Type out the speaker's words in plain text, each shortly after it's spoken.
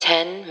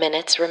10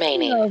 minutes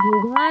remaining. Hello,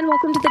 everyone.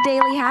 Welcome to the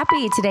Daily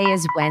Happy. Today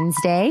is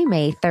Wednesday,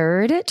 May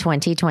 3rd,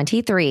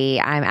 2023.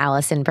 I'm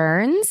Allison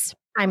Burns.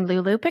 I'm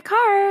Lulu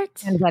Picard.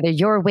 And whether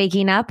you're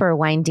waking up or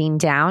winding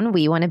down,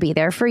 we want to be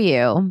there for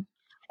you.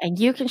 And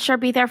you can sure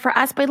be there for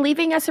us by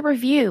leaving us a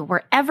review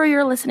wherever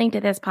you're listening to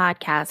this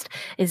podcast.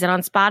 Is it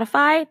on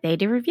Spotify? They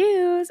do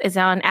reviews. Is it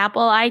on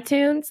Apple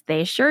iTunes?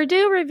 They sure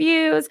do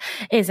reviews.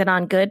 Is it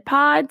on Good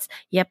Pods?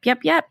 Yep.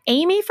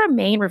 Amy from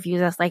Maine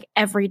reviews us like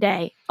every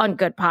day on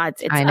Good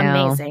Pods. It's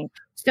amazing.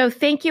 So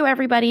thank you,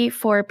 everybody,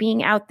 for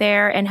being out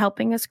there and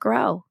helping us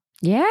grow.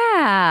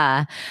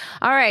 Yeah.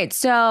 All right.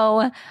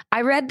 So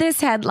I read this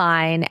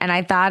headline and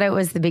I thought it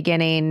was the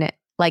beginning,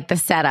 like the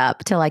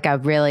setup to like a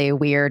really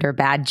weird or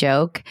bad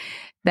joke.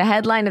 The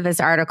headline of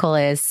this article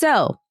is,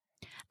 so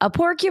a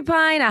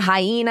porcupine, a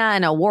hyena,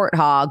 and a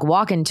warthog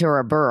walk into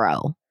a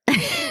burrow.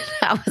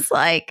 I was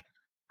like,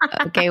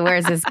 okay,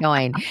 where's this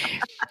going?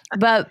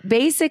 But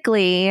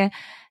basically,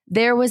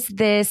 there was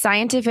this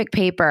scientific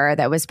paper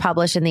that was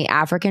published in the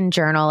African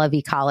Journal of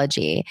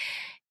Ecology.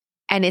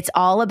 And it's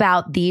all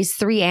about these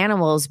three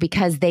animals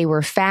because they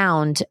were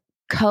found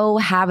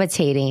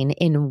cohabitating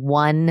in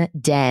one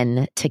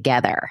den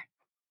together.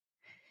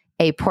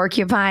 A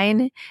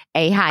porcupine,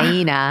 a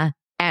hyena,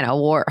 and a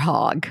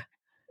warthog.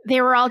 They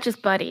were all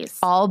just buddies.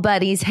 All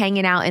buddies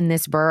hanging out in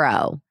this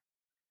burrow.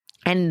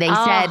 And they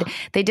said,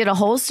 they did a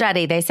whole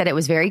study. They said it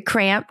was very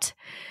cramped,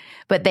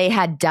 but they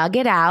had dug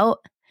it out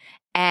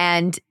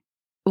and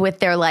with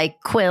their like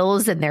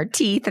quills and their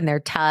teeth and their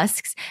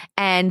tusks.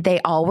 And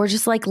they all were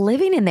just like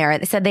living in there.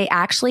 They said they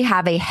actually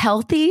have a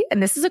healthy,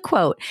 and this is a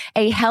quote,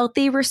 a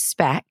healthy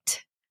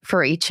respect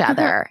for each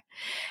other.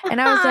 And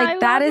I was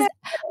like,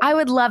 I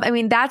would love, I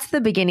mean, that's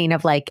the beginning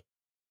of like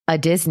a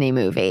Disney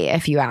movie,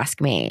 if you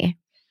ask me.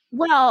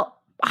 Well,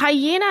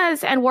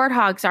 hyenas and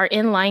warthogs are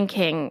in Lion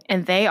King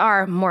and they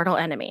are mortal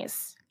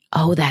enemies.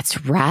 Oh,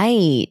 that's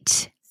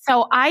right.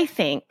 So I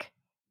think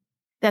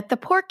that the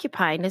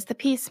porcupine is the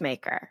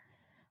peacemaker.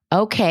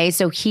 Okay,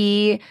 so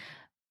he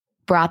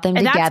brought them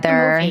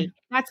together.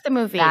 That's the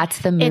movie.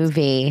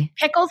 It's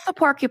Pickles the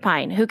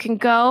porcupine, who can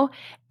go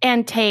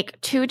and take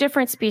two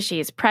different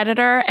species,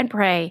 predator and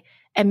prey,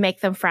 and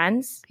make them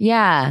friends.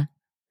 Yeah.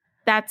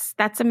 That's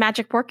a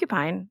magic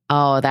porcupine.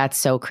 Oh, that's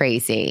so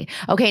crazy.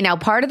 Okay, now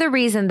part of the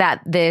reason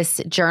that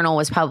this journal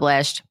was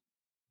published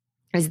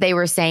is they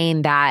were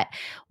saying that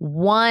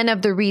one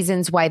of the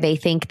reasons why they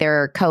think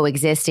they're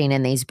coexisting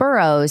in these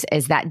burrows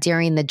is that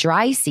during the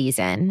dry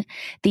season,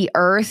 the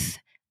earth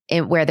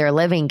where they're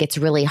living gets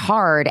really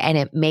hard and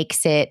it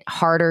makes it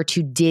harder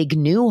to dig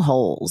new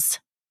holes.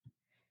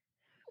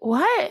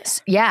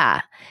 What?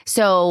 Yeah.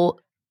 So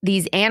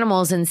these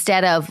animals,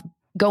 instead of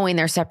going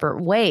their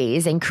separate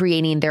ways and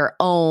creating their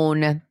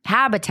own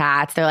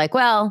habitats, they're like,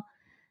 well,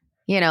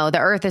 you know, the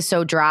earth is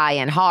so dry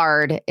and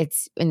hard.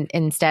 It's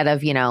instead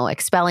of, you know,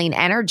 expelling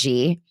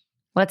energy,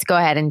 let's go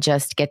ahead and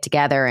just get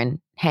together and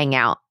hang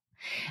out.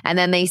 And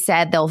then they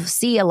said they'll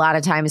see a lot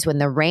of times when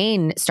the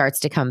rain starts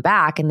to come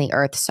back and the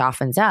earth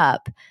softens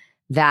up,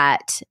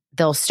 that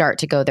they'll start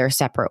to go their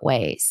separate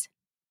ways.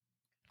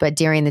 But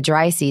during the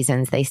dry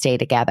seasons, they stay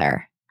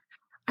together.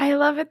 I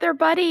love it. They're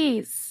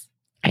buddies.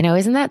 I know.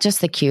 Isn't that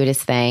just the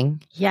cutest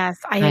thing? Yes.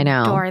 I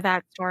adore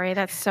that story.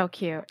 That's so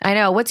cute. I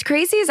know. What's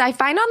crazy is I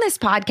find on this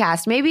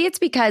podcast, maybe it's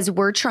because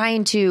we're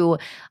trying to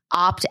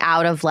opt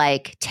out of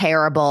like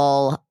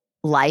terrible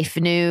life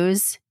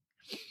news.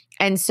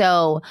 And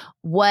so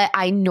what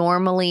I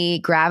normally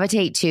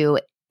gravitate to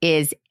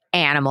is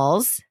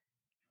animals.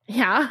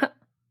 Yeah.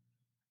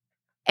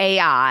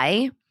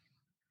 AI.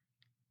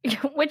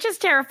 Which is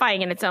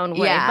terrifying in its own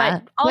way,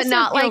 yeah, but also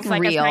not feels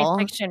like real. A science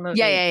fiction movie.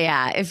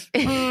 Yeah.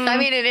 I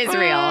mean, it is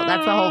real.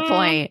 That's the whole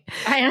point.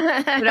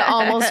 But it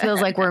almost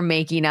feels like we're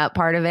making up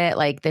part of it,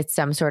 like that's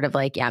some sort of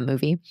like,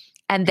 movie.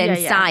 And then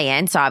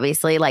science,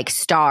 obviously, like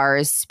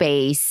stars,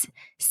 space,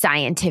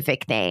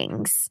 scientific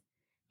things,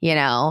 you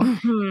know?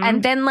 Mm-hmm.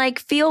 And then like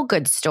feel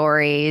good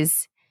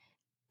stories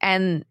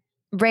and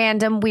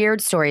random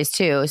weird stories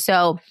too.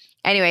 So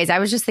anyways, I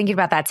was just thinking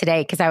about that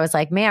today because I was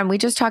like, man, we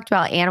just talked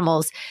about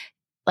animals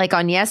like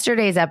on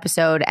yesterday's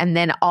episode. And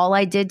then all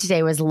I did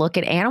today was look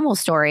at animal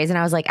stories. And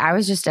I was like, I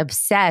was just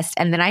obsessed.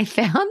 And then I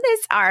found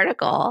this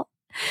article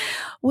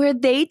where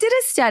they did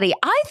a study.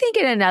 I think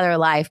in another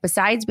life,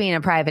 besides being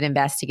a private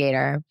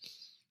investigator,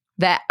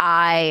 that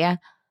I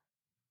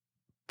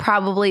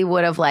probably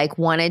would have like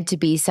wanted to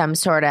be some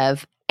sort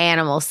of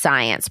animal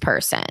science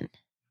person.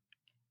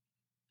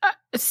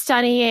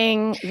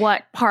 Studying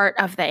what part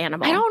of the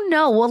animal? I don't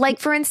know. Well, like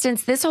for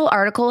instance, this whole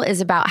article is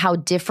about how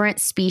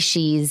different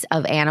species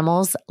of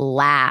animals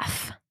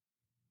laugh.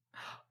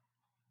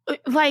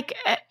 Like,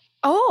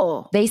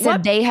 They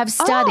said they have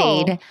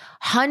studied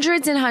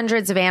hundreds and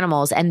hundreds of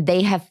animals, and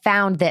they have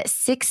found that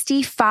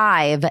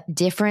 65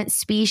 different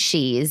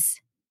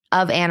species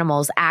of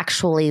animals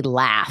actually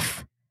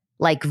laugh,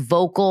 like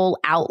vocal,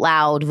 out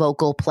loud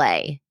vocal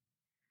play.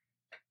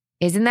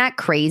 Isn't that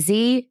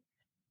crazy?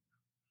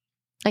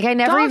 Like, I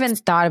never even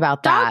thought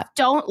about that. Dogs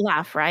don't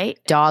laugh, right?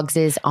 Dogs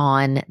is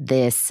on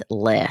this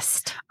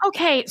list.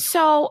 Okay,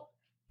 so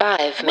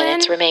 5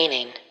 minutes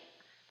remaining.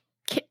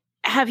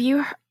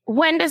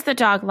 When does the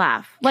dog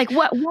laugh? Like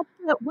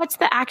what's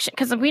the action?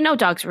 Because we know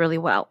dogs really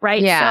well,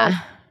 right? Yeah. So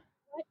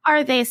what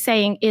are they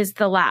saying is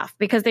the laugh?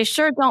 Because they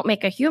sure don't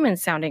make a human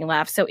sounding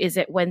laugh. So is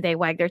it when they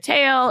wag their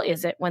tail?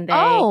 Is it when they...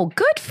 Oh,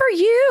 good for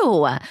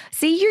you.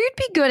 See, you'd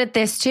be good at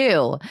this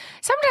too.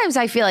 Sometimes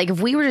I feel like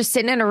if we were just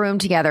sitting in a room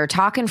together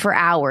talking for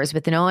hours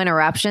with no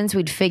interruptions,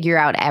 we'd figure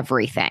out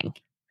everything.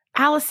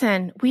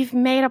 Allison, we've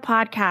made a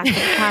podcast for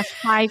the past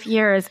 5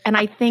 years, and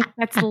I think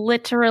that's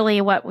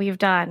literally what we've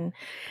done,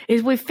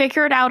 is we've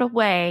figured out a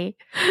way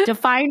to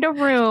find a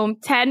room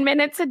 10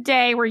 minutes a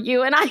day where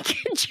you and I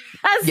can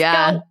just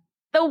go,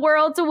 the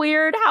world's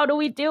weird. How do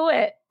we do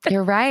it?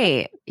 You're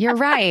right. You're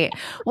right.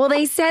 Well,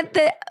 they said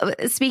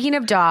that, speaking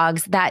of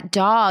dogs,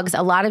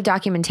 a lot of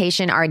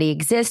documentation already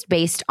exists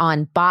based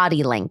on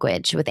body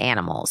language with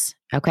animals.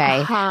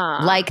 Okay.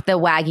 Like the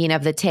wagging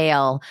of the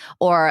tail,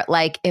 or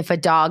like if a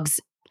dog's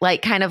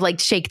like kind of like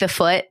shake the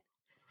foot,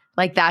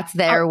 like that's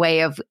their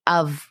way of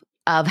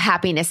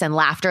happiness and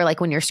laughter, like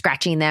when you're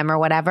scratching them or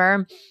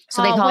whatever.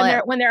 So they call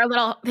it when their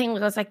little thing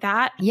goes like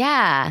that.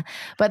 Yeah.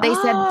 But they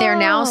said they're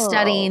now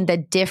studying the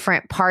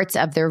different parts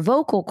of their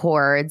vocal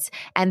cords,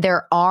 and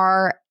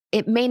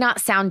it may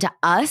not sound to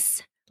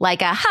us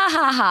like a ha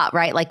ha ha,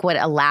 right? Like what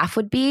a laugh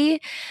would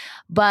be,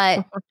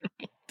 but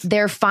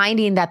they're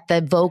finding that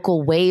the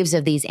vocal waves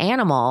of these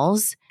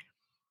animals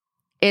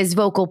is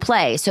vocal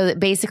play. So that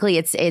basically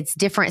it's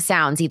different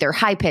sounds, either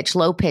high pitch,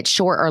 low pitch,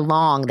 short or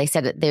long. They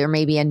said that there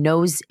may be a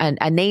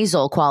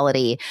nasal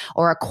quality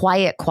or a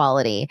quiet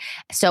quality.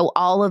 So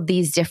all of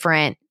these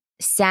different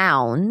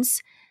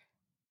sounds,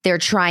 they're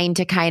trying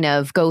to kind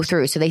of go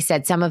through. So they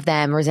said some of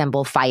them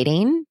resemble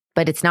fighting,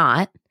 but it's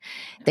not.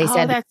 They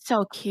said that's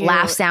so cute.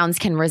 Laugh sounds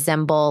can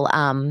resemble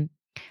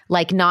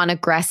like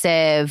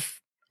non-aggressive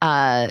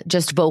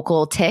just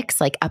vocal ticks,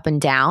 like up and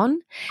down.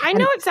 I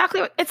know exactly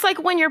what it's like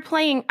when you're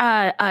playing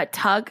a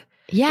tug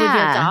with your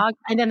dog,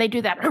 and then they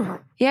do that.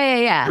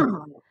 Yeah.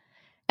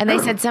 And they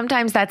said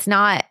sometimes that's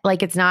not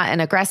like, it's not an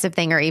aggressive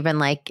thing, or even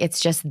like it's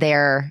just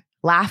their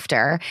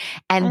laughter.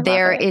 And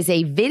there is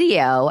a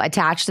video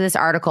attached to this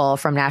article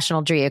from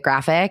National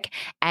Geographic,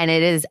 and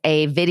it is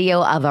a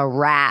video of a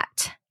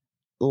rat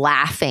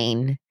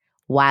laughing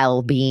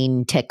while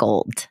being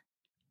tickled.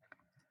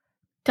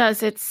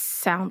 Does it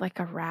sound like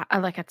a rat,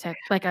 like a tick,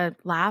 like a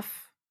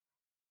laugh?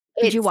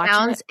 Did you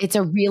watch it? It's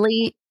a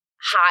really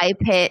high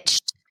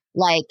pitched,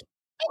 like.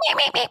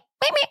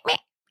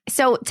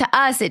 So to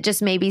us, it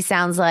just maybe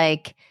sounds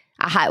like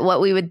what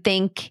we would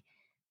think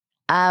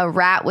a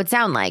rat would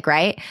sound like,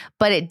 right?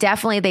 But it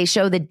definitely, they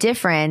show the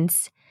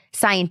difference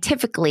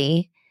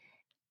scientifically,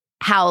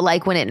 how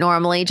like when it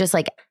normally just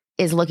like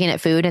is looking at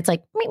food, it's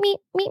like meep meep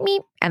meep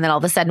meep, and then all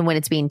of a sudden when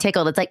it's being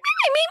tickled, it's like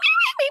meep meep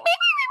meep meep meep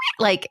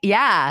meep, like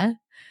yeah.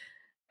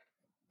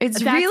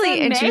 It's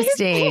really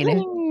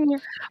interesting.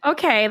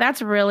 Okay,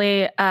 that's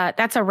really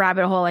that's a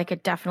rabbit hole I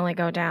could definitely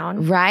go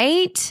down.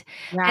 Right?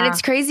 Yeah. And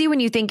it's crazy when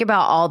you think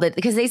about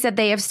because they said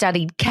they have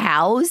studied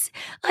cows.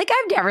 Like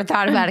I've never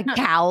thought about a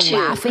cow 2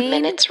 laughing. 2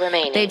 minutes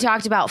remaining. They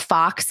talked about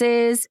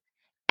foxes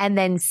and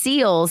then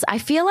seals. I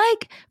feel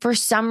like for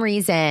some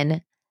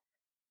reason,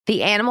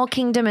 the animal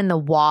kingdom in the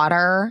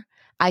water,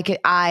 I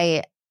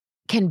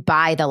can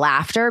buy the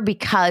laughter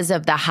because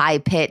of the high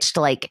pitched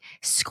like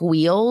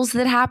squeals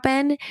that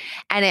happen.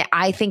 And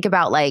I think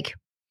about like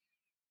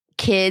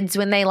kids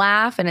when they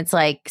laugh, and it's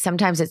like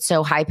sometimes it's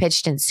so high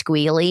pitched and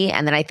squealy.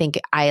 And then I think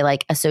I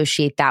like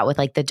associate that with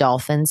like the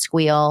dolphin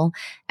squeal,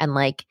 and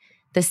like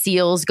the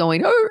seals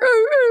going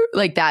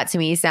like that to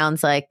me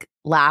sounds like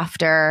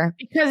laughter.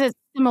 Because it's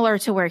similar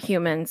to where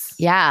humans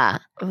laugh.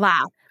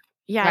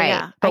 Yeah, right.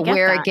 yeah. But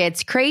where it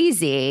gets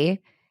crazy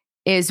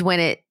is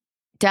when it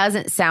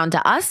doesn't sound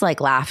to us like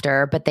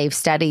laughter, but they've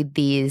studied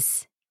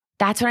these.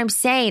 That's what I'm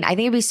saying. I think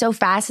it'd be so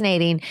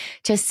fascinating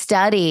to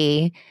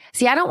study.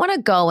 See, I don't want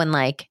to go and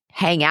like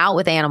hang out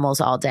with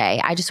animals all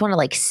day. I just want to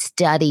like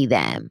study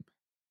them.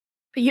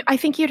 But I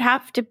think you'd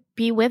have to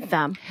be with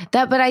them.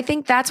 But I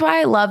think that's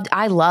why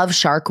I love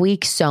Shark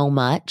Week so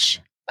much.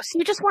 So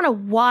you just want to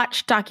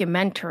watch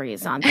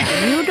documentaries on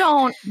them. You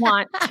don't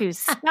want to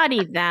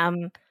study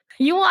them.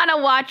 You want to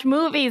watch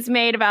movies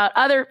made about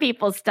other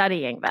people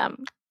studying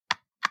them.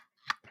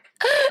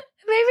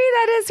 Maybe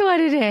that is what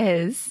it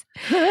is.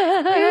 Maybe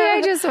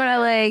I just want to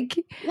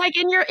like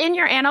in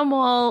your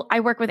animal. I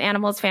work with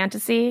animals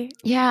fantasy.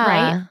 Yeah.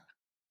 Right.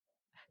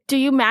 Do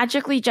you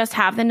magically just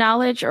have the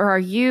knowledge, or are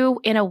you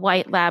in a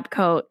white lab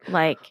coat,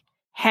 like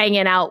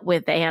hanging out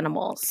with the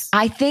animals?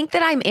 I think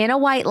that I'm in a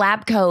white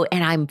lab coat,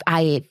 and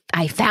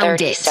I found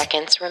 30 it.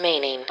 seconds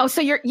remaining. Oh,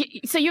 so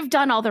you've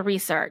done all the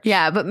research.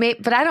 Yeah,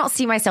 but I don't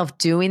see myself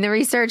doing the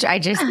research. I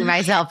just see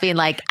myself being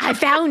like, I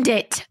found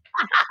it.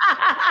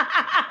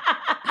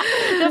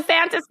 The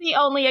fantasy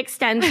only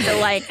extends to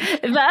like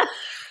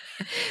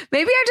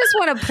Maybe I just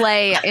want to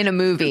play in a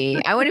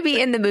movie. I want to be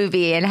in the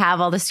movie and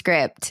have all the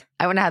script.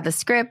 I want to have the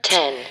script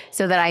 10,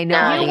 so that I know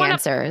all the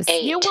answers.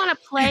 8, You want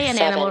to play an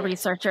 7, animal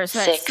researcher so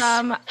that 6,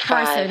 some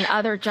person, 5,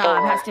 other job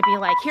 4, has to be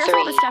like, here's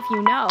all the 3, stuff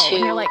you know. 2,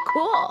 and you're like,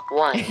 cool.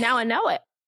 1. Now I know it.